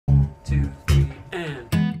2, 3,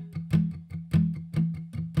 and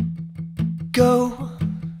go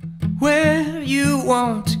where you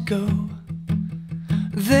want to go.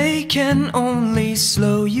 They can only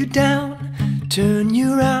slow you down, turn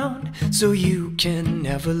you around, so you can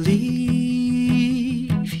never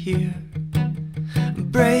leave here.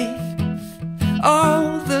 Break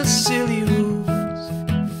all the silly rules.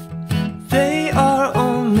 They are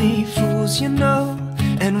only fools, you know.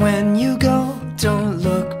 And when you go, don't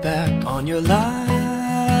look back on your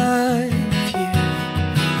life here.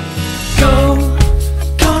 Go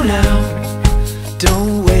now,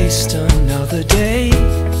 don't waste another day.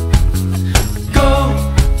 Go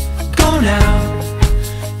now,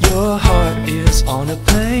 your heart is on a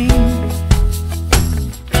plane.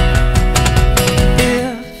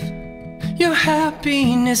 If your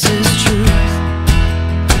happiness is truth,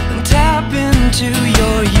 tap into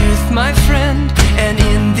your youth, my friend, and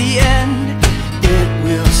in the end, it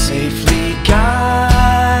will safely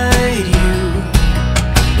guide you.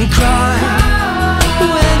 And cry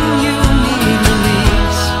when you need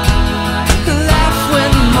release, laugh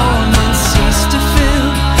when moments cease to fill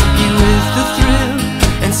you with the thrill,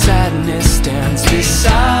 and sadness stands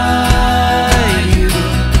beside you.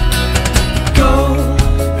 Go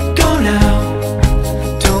now,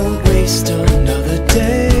 don't waste another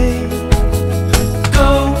day.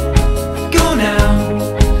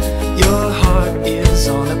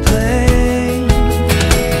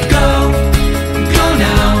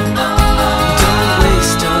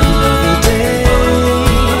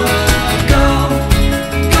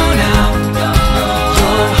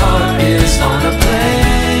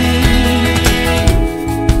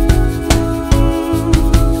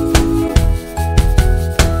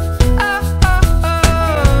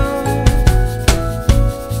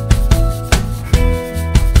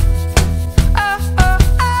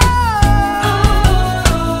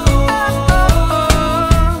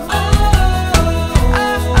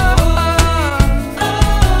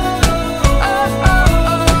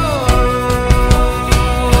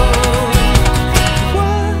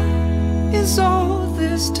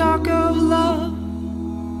 Talk of love,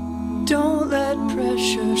 don't let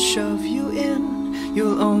pressure shove you in.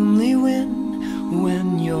 You'll only win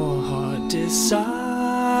when your heart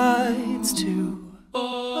decides to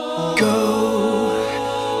go,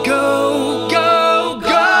 go, go, go,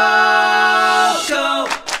 go,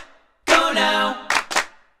 go now.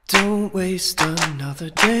 Don't waste another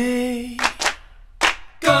day.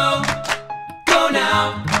 Go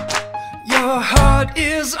now. Your heart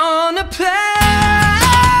is on a plane.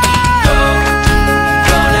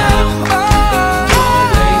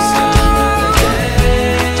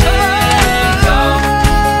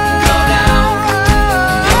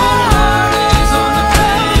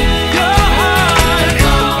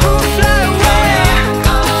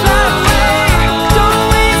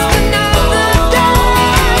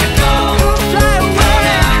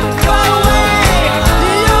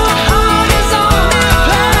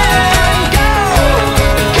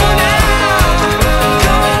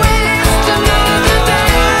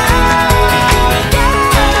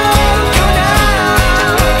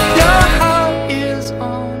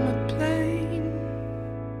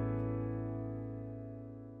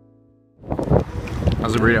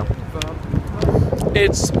 How's the burrito?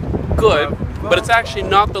 it's good, but it's actually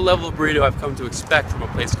not the level of burrito I've come to expect from a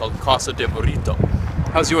place called Casa de Burrito.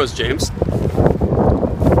 How's yours, James?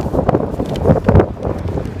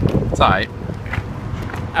 It's aight.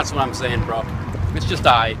 That's what I'm saying, bro. It's just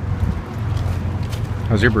aight.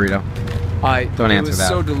 How's your burrito? Don't answer that. It was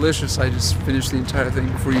so delicious, I just finished the entire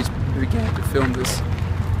thing before you began to film this.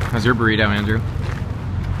 How's your burrito, Andrew?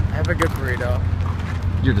 I have a good burrito.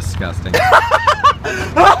 You're disgusting.